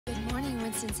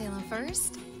Winston-Salem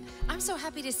First. I'm so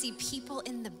happy to see people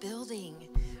in the building.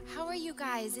 How are you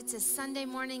guys? It's a Sunday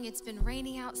morning. It's been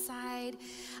raining outside.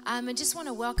 I just want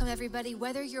to welcome everybody,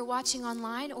 whether you're watching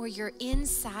online or you're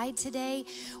inside today.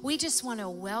 We just want to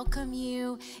welcome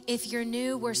you. If you're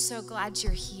new, we're so glad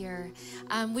you're here.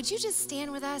 Would you just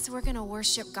stand with us? We're going to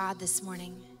worship God this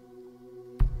morning.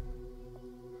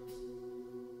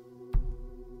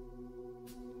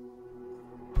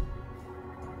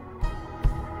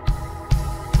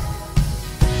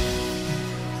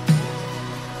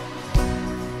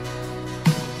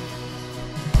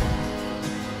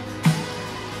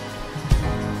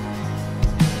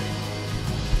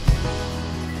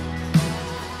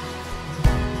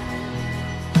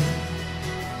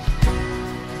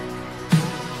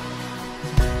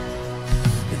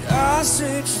 I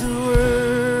searched the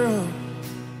world,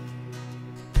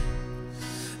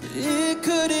 it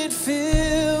couldn't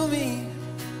fill me,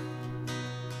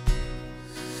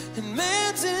 and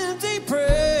man's empty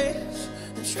praise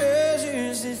and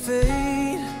treasures that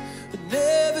fade but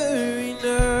never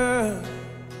enough.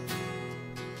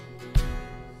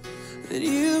 That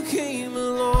you came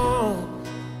along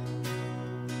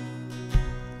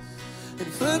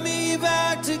and put me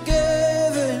back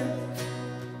together.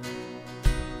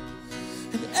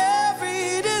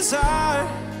 Desire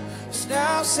is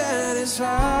now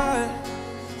satisfied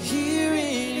here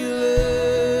in your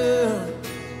love.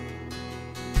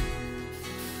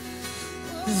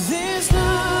 There's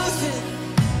nothing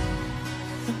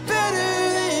better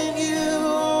than you.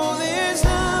 Oh, there's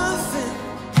nothing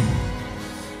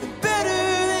better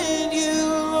than you.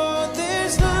 Lord,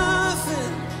 there's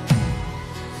nothing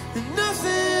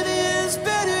is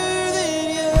better than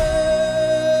you.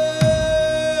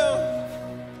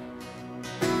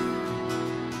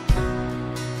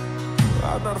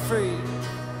 I'm not afraid,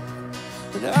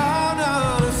 and I'm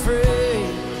not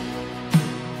afraid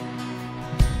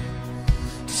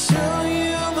to show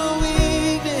you my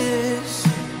weakness,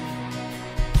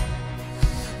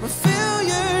 my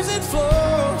failures and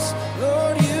flaws.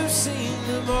 Lord, you've seen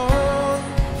them all.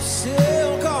 You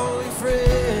still call me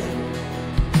friend,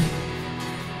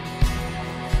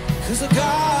 'cause the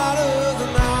God of the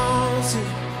mountain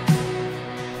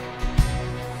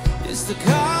is the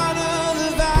God of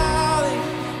the valley.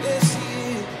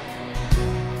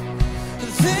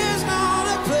 There's not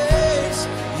a place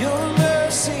your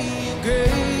mercy and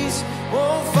grace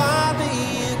won't find me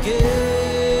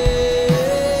again.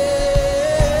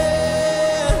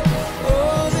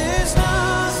 Oh, there's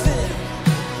nothing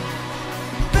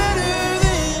better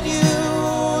than you.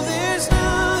 Oh, there's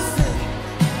nothing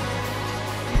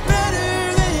better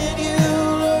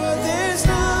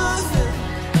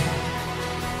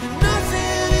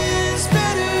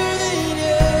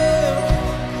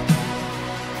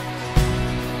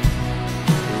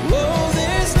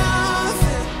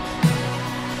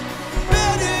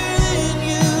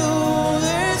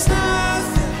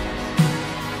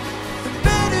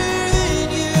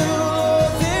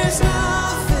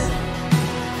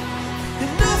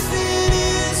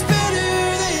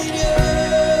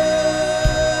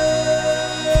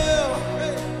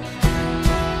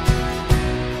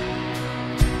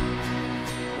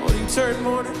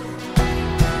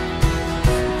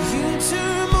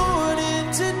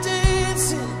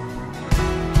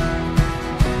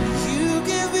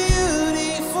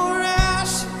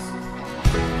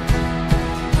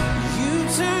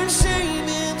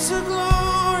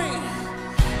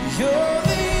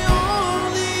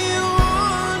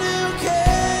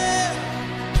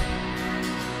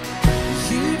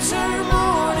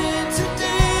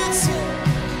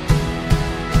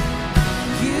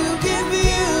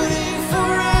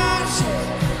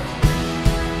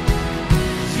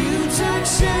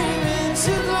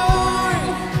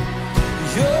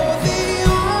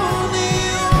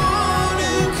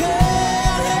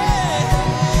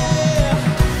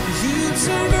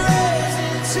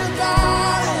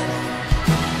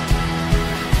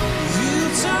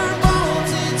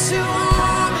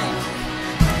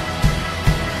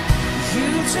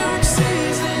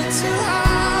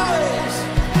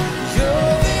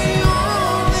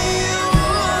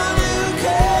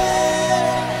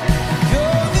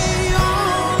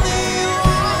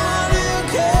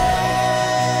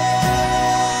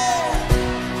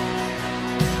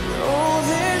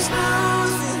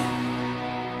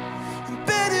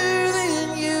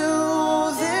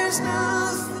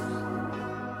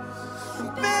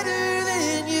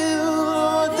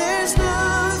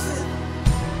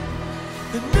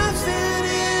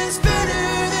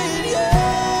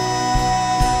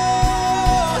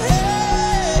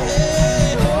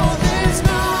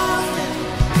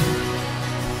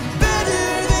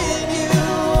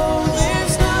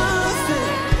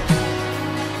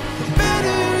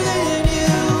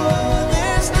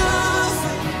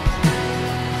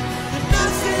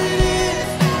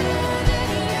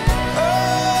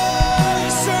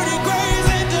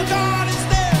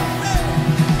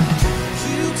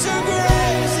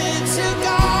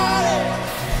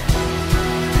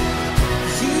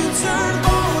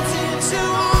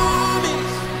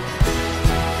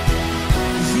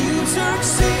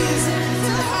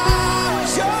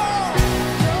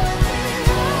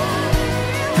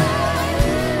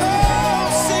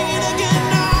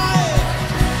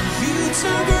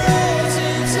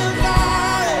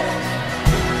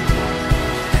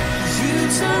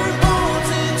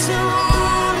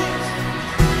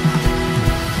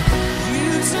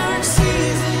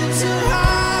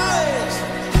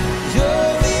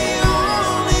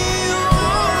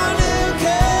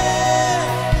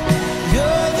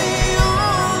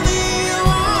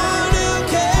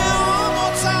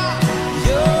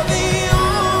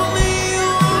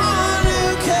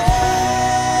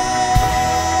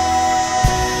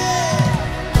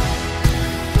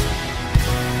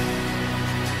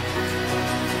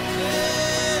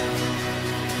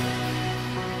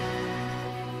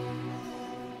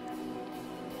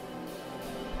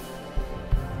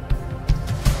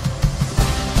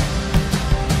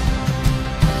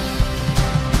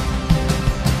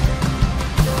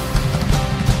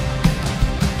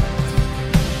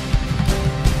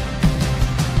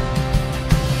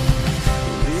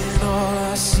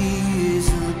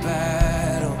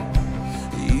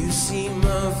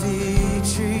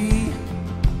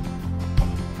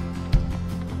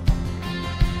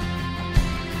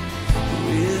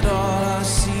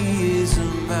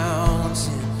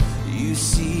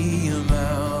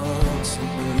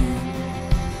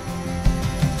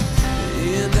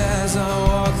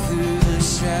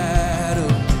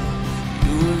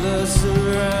love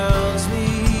surrounds me.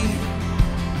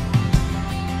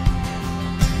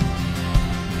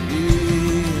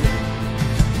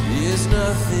 There's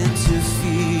nothing to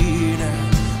fear now,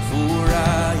 for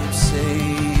I am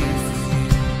safe with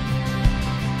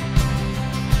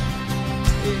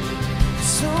you.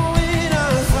 So when I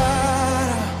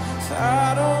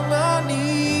fight on my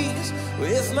knees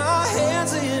with my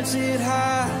hands lifted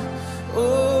high,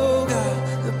 oh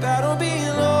God, the battle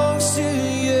belongs to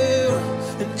you,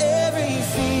 and every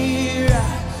fear I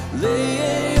lay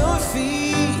at your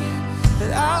feet,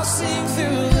 and I'll sing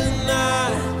through the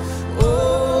night.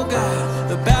 Oh God,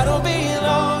 the battle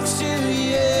belongs to you.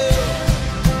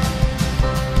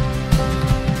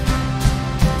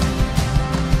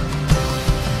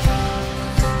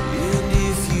 And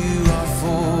if you are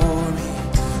for me,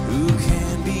 who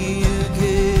can be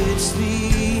against me?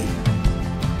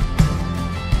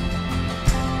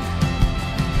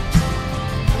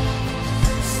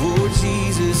 For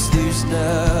Jesus, there's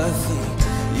nothing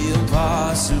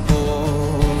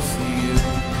impossible for you.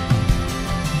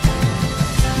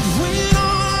 When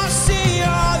all I see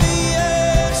are the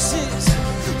ashes,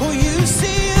 oh, you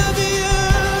see the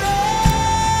beauty.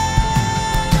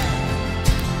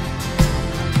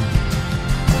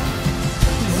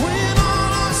 When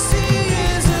all I see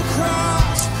is a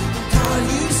cross, God,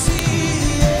 you see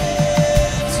the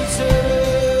empty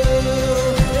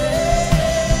tomb.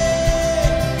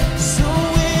 So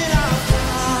when I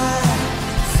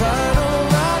fight on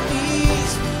my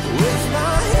knees with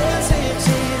my hands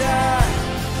lifted high,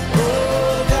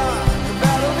 oh God, the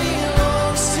battle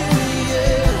belongs to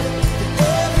you.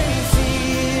 Every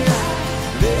fear I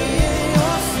lay at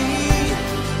your feet,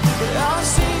 but I'll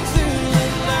sing through the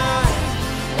night.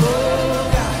 Oh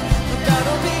God, the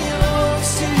battle belongs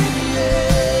to you.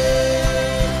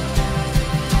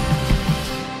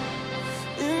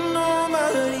 An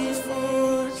almighty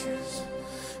fortress,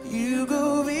 you go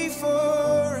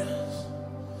before us.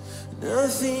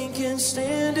 Nothing can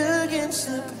stand against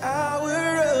the power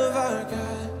of our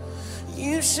God.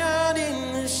 You shine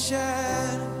in the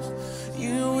shadows,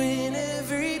 you win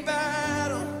every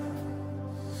battle.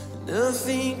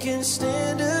 Nothing can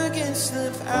stand against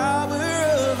the power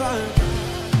of our God.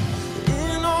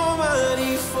 An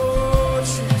almighty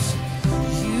fortress,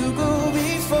 you go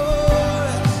before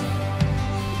us.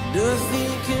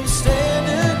 Nothing can stand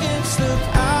against the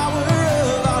power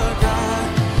of our God.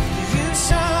 You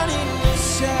shine in the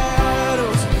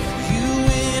shadows, you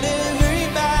win every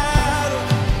battle.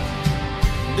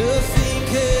 Nothing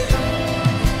can.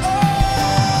 Oh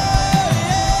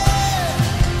yeah,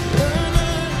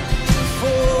 the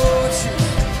fortress.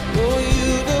 Oh,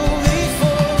 you go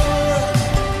before us.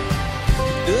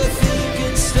 Nothing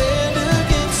can stand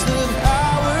against the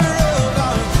power of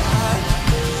our God.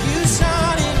 You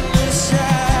shine in the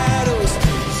shadows,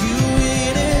 you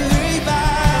win every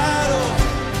battle.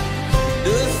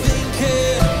 Nothing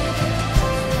can.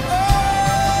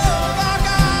 Oh my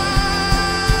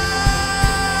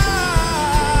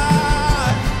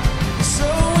God. So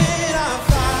when I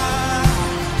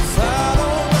fight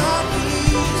on my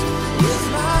knees with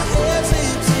my hands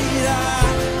lifted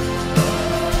high,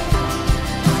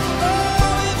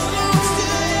 oh, it belongs to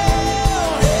you.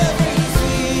 Every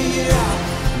fear I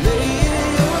lay at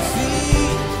your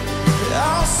feet,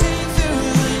 I'll sing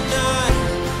through the night.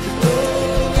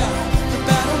 Oh God, the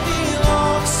battle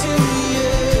belongs to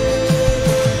you.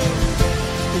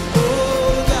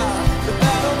 Oh God, the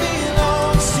battle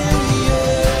belongs to you.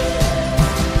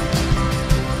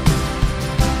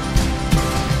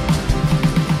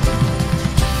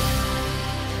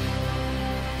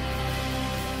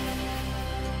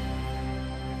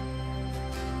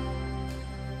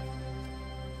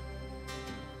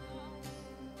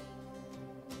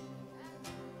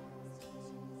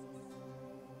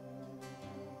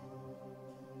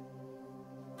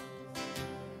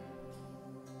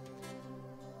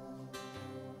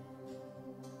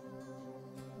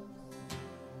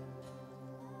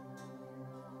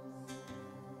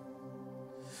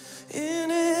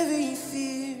 In every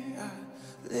fear I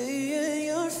lay at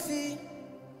your feet,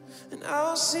 and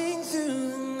I'll sing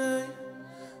through the night.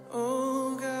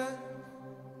 Oh God.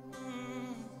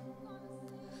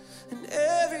 And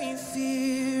every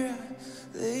fear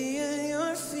I lay at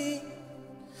your feet,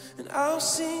 and I'll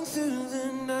sing through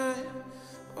the night.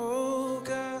 Oh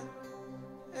God.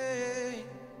 Hey.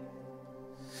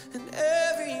 And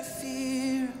every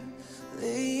fear I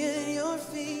lay at your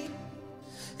feet,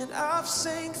 and I've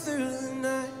sang through the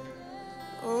night.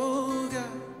 Oh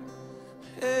God,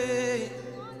 hey.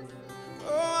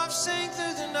 Oh, I've sang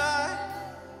through the night.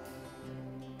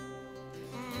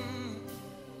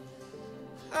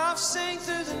 I've sang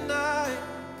through the night.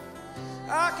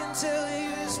 I can tell He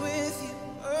is with you.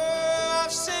 Oh,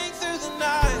 I've sang through the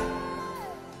night.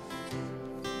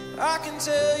 I can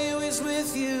tell you He's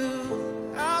with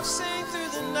you. I've sang through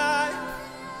the night.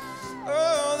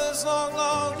 Oh, those long,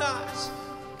 long nights.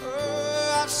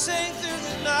 Oh, I've sang through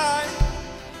the night.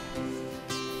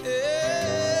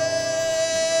 Yeah,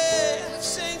 I've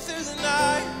sang through the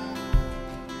night.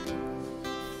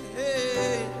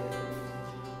 Yeah.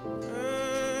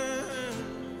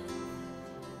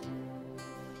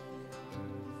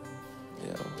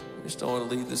 Yeah, I just don't want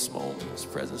to leave this moment. His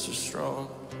presence is strong.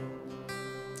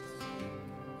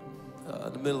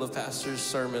 In the middle of Pastor's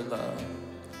sermon,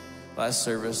 last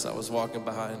service, I was walking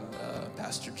behind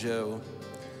Pastor Joe,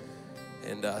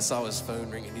 and I saw his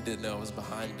phone ring, and he didn't know I was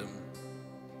behind him.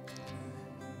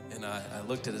 And I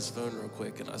looked at his phone real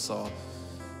quick, and I saw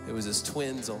it was his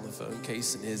twins on the phone,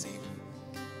 Case and Izzy.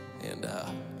 And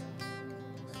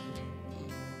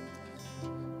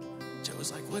Joe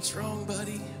was like, "What's wrong,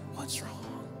 buddy? What's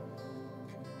wrong?"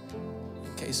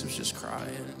 And Case was just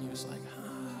crying, and he was like,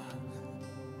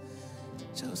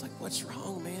 Joe was like, "What's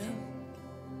wrong, man?"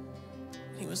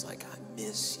 And he was like, "I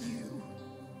miss you."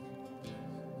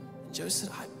 And Joe said,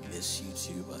 "I miss you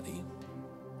too, buddy.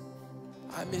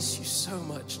 I miss you so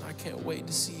much, and I can't wait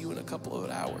to see you in a couple of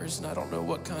hours. And I don't know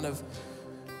what kind of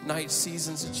night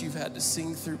seasons that you've had to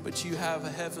sing through, but you have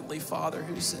a heavenly Father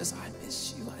who says, I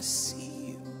miss you. I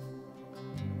see you.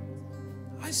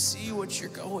 I see what you're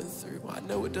going through. I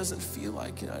know it doesn't feel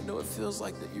like it. I know it feels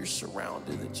like that you're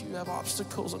surrounded, that you have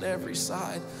obstacles on every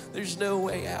side. There's no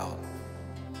way out.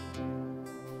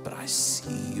 But I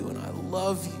see you, and I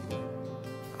love you.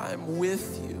 I'm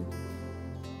with you."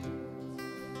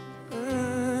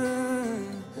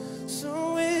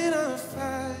 So when I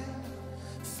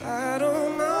fight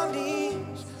on my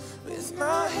knees with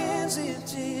my hands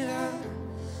lifted up,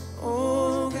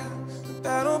 oh God, the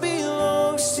battle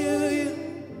belongs to you.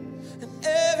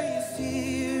 Every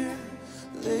fear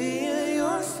lay at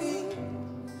your feet,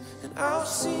 and I'll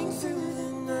sing through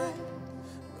the night,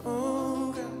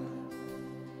 oh God.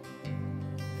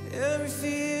 Every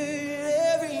fear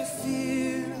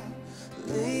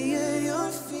lay at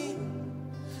your feet,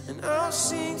 and I'll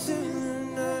sing through the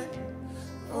night,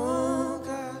 oh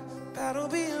God. Battle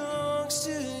belongs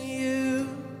to you,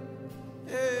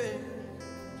 yeah.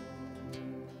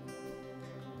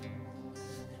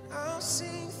 I'll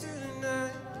sing through the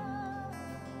night.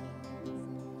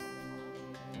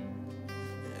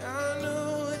 I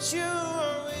know that you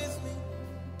are with me.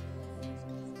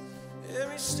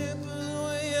 Every step of the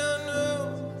way, I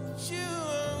know that you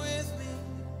are with me.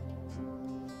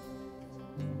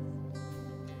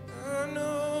 I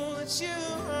know that you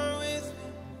are with me.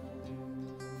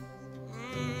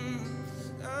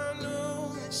 I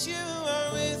know that you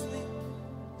are with me.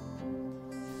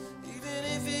 Even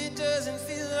if it doesn't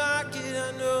feel like it,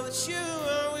 I know that you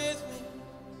are with me.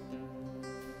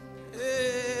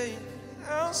 Hey,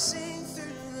 I'll sing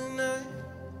through the night.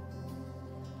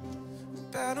 The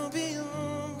battle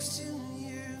belongs to you.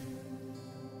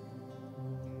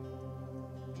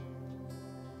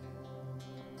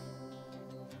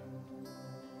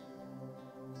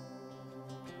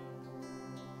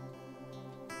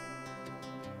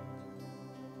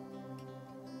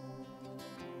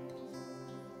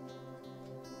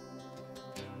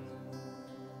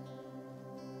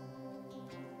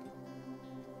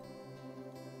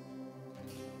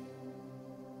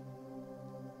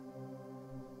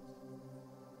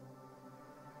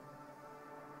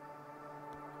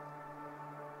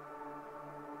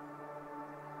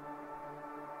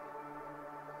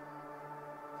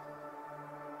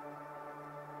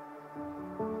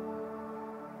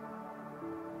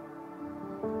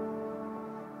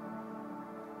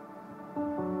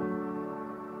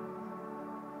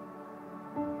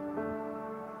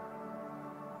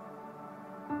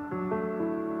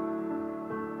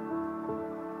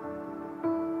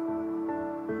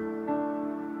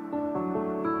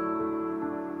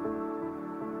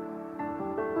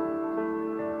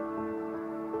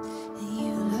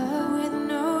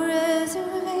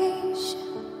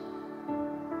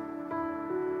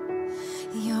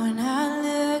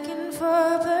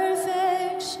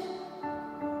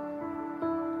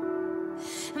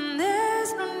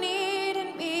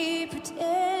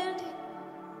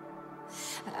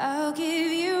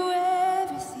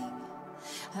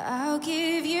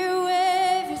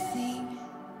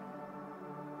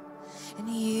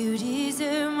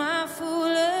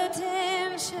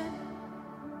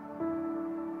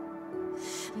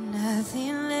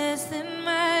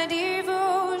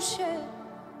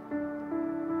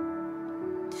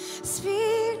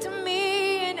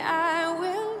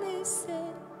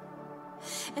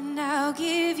 and I'll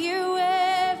give you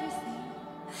everything.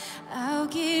 I'll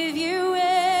give you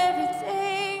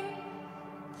everything.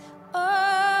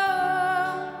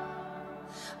 Oh,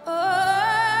 oh,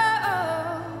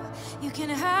 you can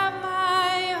have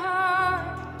my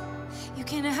heart. You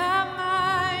can have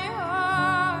my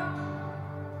heart.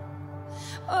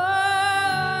 Oh,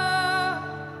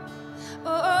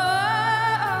 oh,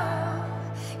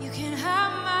 you can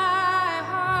have my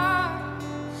heart.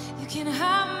 You can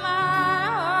have my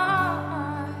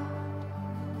heart.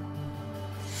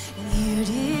 And you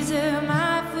deserve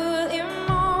my full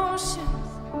emotion.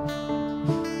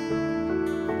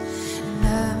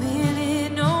 Love in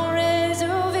it, no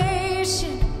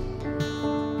reservation.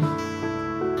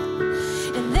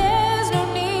 And there's no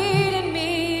need in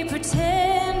me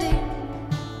pretending.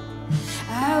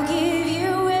 I'll give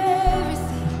you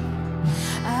everything.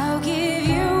 I'll give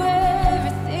you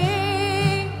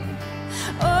everything.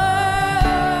 Oh,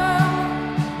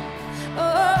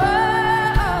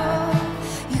 oh,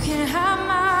 you can have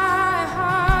my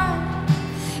heart.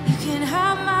 You can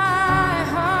have my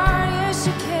heart. Yes,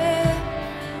 you can.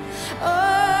 Oh,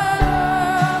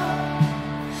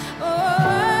 oh,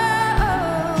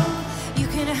 you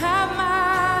can have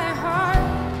my heart.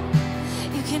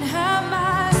 You can have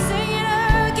my sing it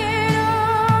again.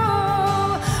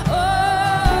 Oh,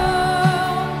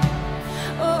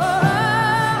 oh, oh,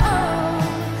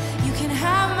 you can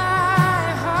have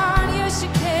my heart. Yes, you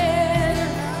can.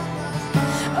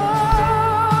 Oh,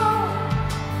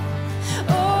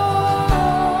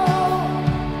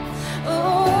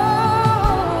 oh,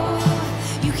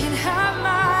 you can have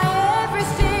my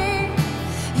everything.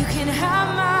 You can have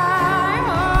my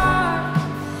heart.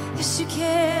 Yes, you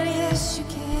can. Yes, you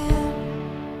can.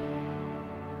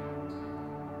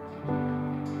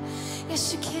 Yes,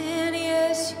 you can.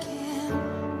 Yes, you can.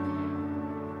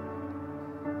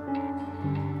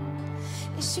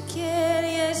 Yes, you can.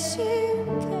 Yes, you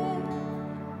can.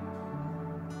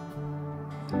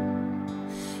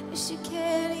 Yes, you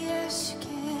can. Yes, you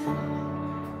can.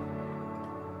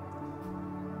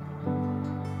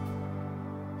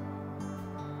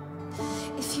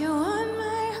 If you want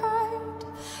my heart,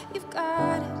 you've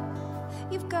got it.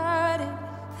 You've got it.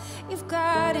 You've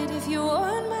got it. If you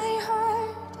want my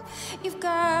heart, you've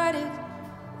got it.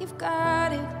 You've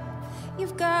got it.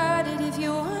 You've got it. If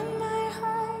you want my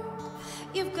heart,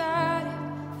 you've got it.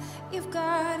 You've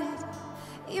got it.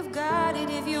 You've got it.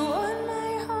 If you want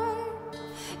my heart,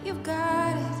 you've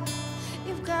got it.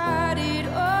 You've got it.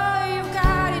 Oh, you've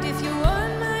got it. If you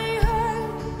want my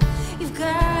heart, you've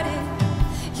got it.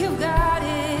 You've got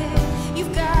it.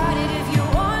 You've got it. If you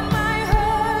want my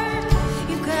heart,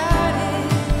 you've got it.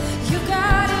 You've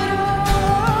got it.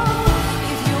 Oh,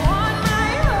 if you want my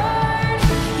heart,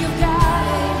 you've got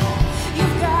it.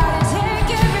 You've got it. Take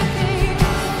everything.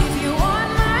 If you want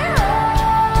my heart,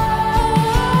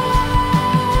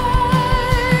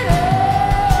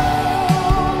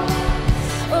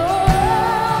 oh,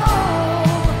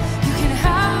 you can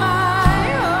have my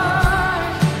heart.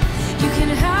 You can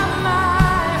have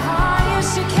my heart. Yes,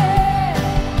 you can.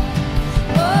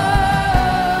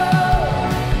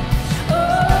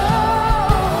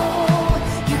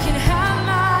 You can have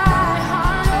my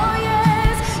heart. Oh,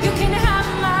 yes, you can have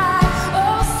my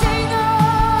sing.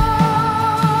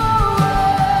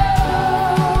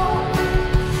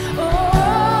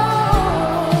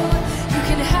 You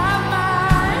can have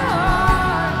my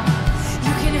heart.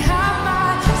 You can have my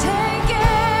take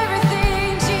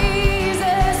everything,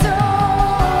 Jesus.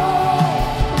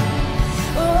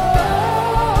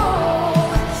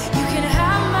 You can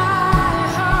have my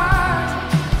heart.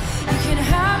 You can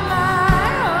have my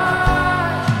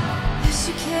heart. Yes,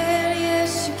 you can.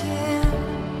 Yes, you can.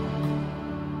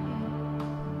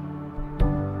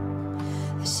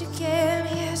 Yes, you can.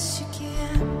 Yes, you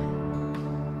can.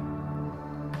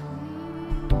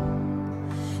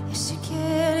 Yes, you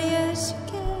can. Yes, you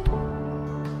can.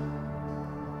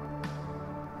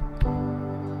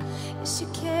 Yes, you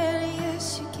can. Yes,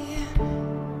 you can.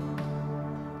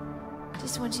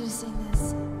 Just want you to sing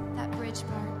this, that bridge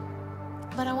part.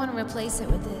 But I want to replace it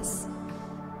with this.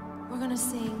 We're going to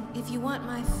sing, if you want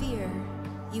my fear,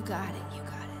 you got it, you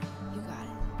got it, you got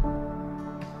it.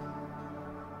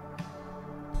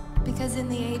 Because in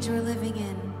the age we're living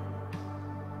in,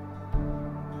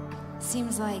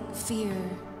 seems like fear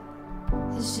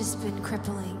has just been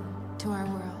crippling to our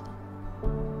world.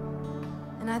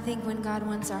 And I think when God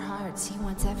wants our hearts, He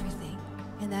wants everything.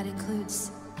 And that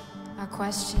includes our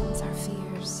questions, our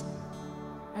fears,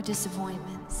 our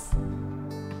disappointments.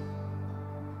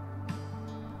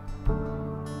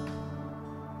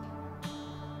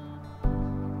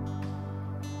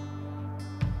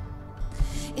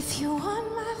 If you want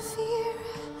my fear,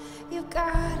 you've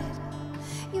got it.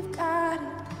 You've got it.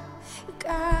 You've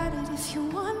got it. If you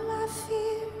want my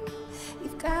fear,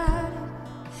 you've got it.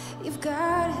 You've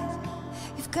got it.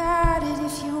 You've got it.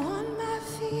 If you want my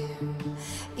fear,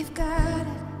 you've got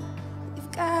it.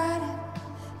 You've got it.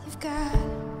 You've got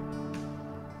it.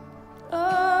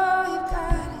 Oh, you've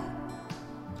got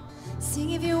it. Sing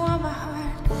if you want my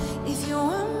heart. If you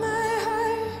want my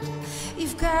heart,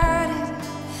 you've got it.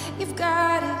 You've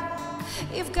got it.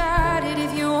 You've got it.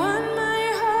 If you want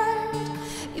my heart,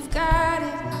 you've got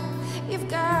it. You've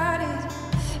got it.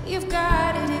 You've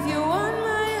got it. If you want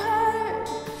my heart,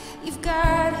 you've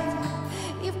got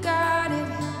it. You've got it.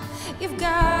 You've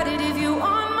got it. If you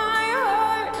want my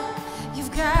heart,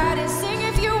 you've got it. Sing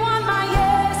if you want my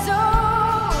yes.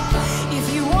 Oh,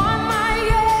 if you want my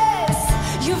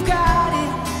yes, you've got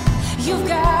it. You've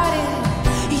got it.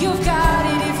 You've got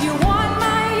it. If you want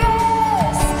my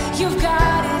yes, you've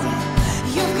got it.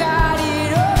 You've got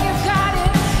it. Oh, you've got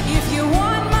it. If you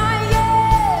want my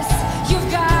yes, you've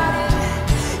got it.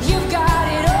 You've got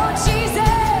it. Oh,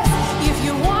 Jesus, if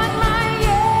you want my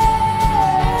yes.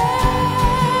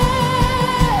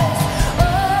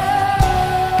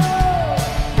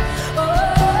 Oh,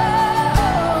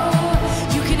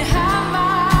 you can have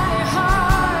my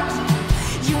heart.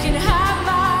 You can have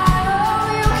my, oh,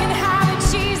 you can have it,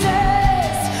 Jesus.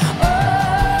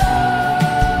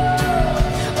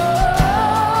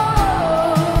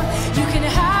 You can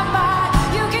have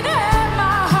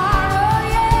my heart, oh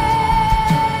yes.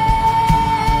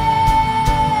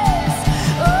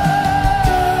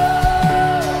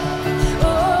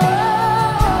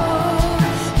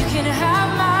 You can have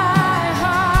my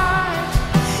heart.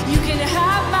 You can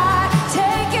have my,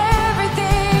 take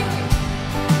everything.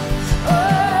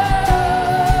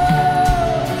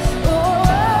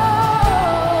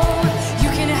 You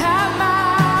can have my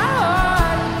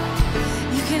heart.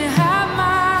 You can have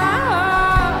my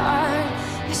heart.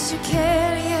 Yes, you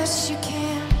can. Yes, you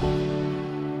can.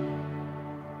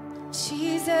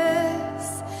 Jesus.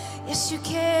 Yes, you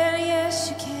can. Yes,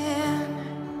 you can.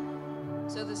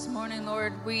 So this morning,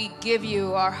 Lord, we give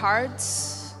you our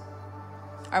hearts,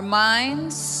 our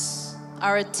minds,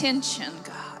 our attention,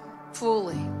 God,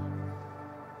 fully.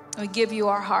 We give you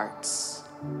our hearts.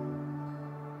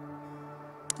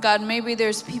 God, maybe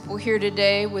there's people here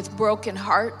today with broken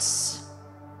hearts,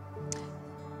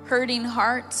 hurting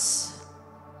hearts.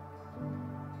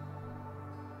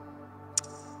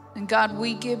 And God,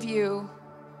 we give you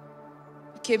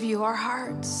our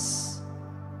hearts.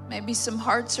 Maybe some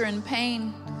hearts are in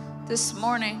pain this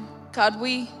morning. God,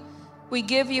 we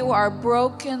give you our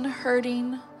broken,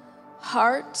 hurting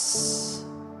hearts.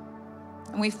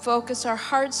 And we focus our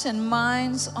hearts and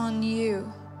minds on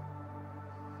you.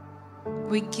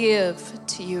 We give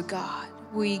to you, God.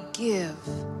 We give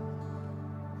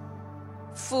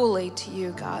fully to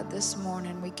you, God, this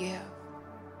morning. We give.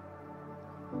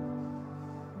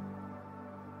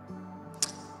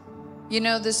 You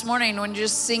know, this morning when you're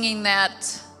just singing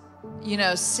that, you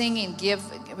know,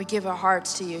 we give our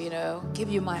hearts to you, you know, give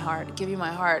you my heart, give you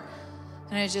my heart.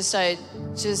 And I just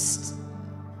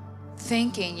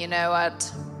thinking, you know,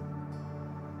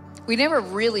 we never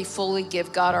really fully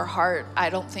give God our heart, I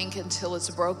don't think, until it's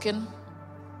broken.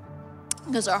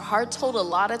 Because our hearts hold a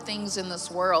lot of things in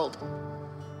this world,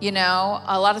 you know,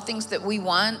 a lot of things that we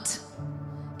want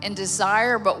and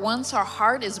desire. But once our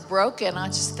heart is broken, I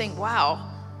just think, wow,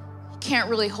 you can't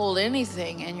really hold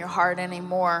anything in your heart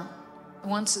anymore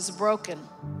once it's broken.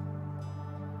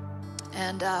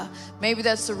 And maybe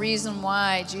that's the reason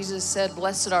why Jesus said,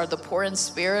 blessed are the poor in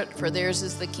spirit, for theirs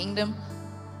is the kingdom.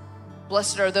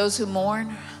 Blessed are those who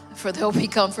mourn, for they'll be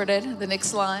comforted. The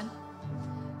next line.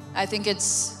 I think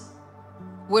it's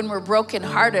when we're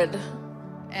brokenhearted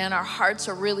and our hearts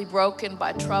are really broken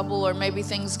by trouble or maybe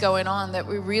things going on, that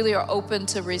we really are open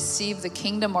to receive the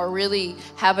kingdom or really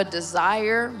have a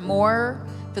desire more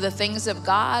for the things of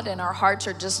God, and our hearts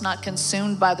are just not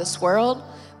consumed by this world,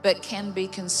 but can be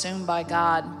consumed by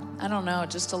God. I don't know,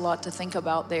 just a lot to think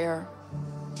about there.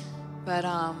 But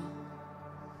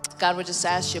God, would just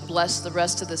ask you to bless the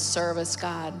rest of the service,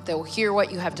 God, that will hear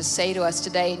what you have to say to us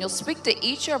today, and you'll speak to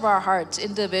each of our hearts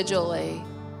individually.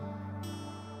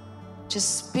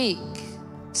 Just speak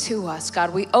to us,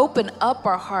 God. We open up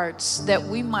our hearts that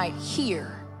we might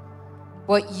hear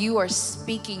what you are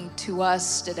speaking to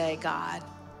us today, God.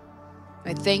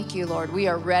 I thank you, Lord. We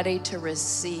are ready to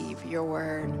receive your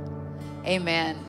word. Amen.